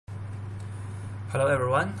Hello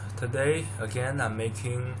everyone, today again I'm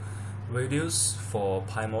making videos for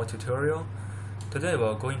Pymol tutorial. Today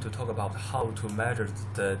we're going to talk about how to measure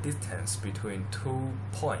the distance between 2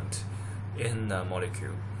 points in a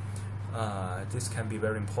molecule. This can be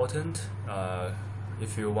very important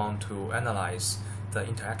if you want to analyze the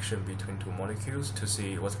interaction between two molecules to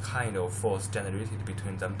see what kind of force generated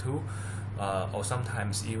between them two, or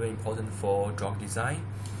sometimes even important for drug design.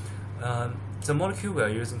 The molecule we are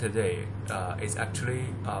using today is actually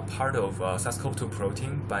part of SARS-CoV-2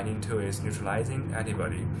 protein binding to its neutralizing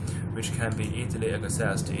antibody, which can be easily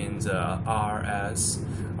accessed in the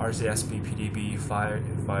RCSB-PDB file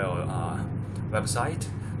website.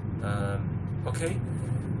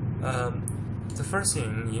 The first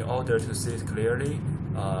thing, in order to see it clearly,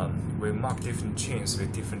 we mark different chains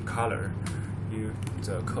with different color.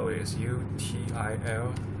 The code is util.cbc,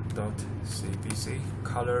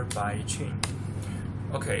 color by chain.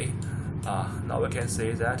 Now we can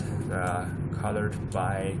see that colored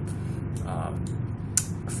by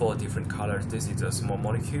 4 different colors. This is a small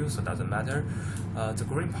molecule, so it doesn't matter. The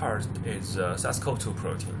green part is SARS-CoV-2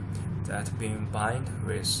 protein that being bind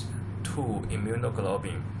with 2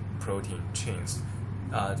 immunoglobulin protein chains.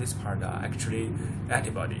 This part are actually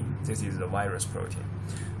antibody. This is the virus protein.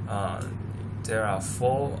 There are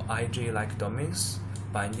 4 Ig-like domains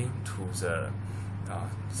binding to the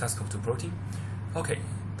SARS-CoV-2 protein.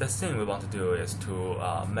 The thing we want to do is to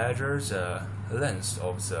measure the length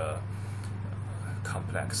of the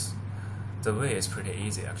complex. The way is pretty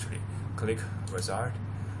easy actually. Click result,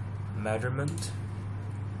 measurement.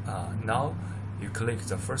 Now you click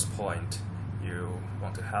the first point you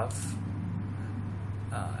want to have,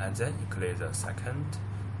 and then you click the second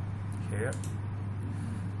here.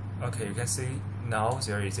 You can see now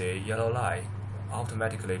there is a yellow line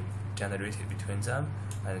automatically generated between them,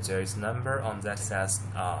 and there is a number on that says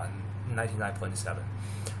 99.7.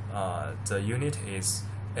 The unit is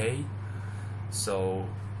A, so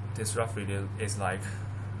this roughly is like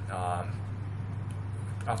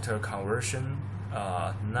after conversion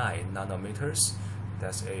 9 nanometers.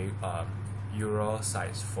 That's a euro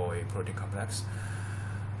size for a protein complex,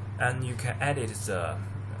 and you can edit the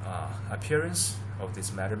appearance of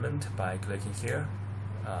this measurement by clicking here.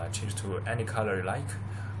 Change to any color you like.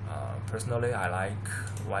 Personally, I like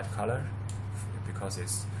white color because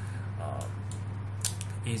it's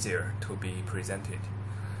easier to be presented.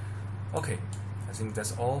 I think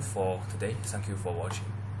that's all for today. Thank you for watching.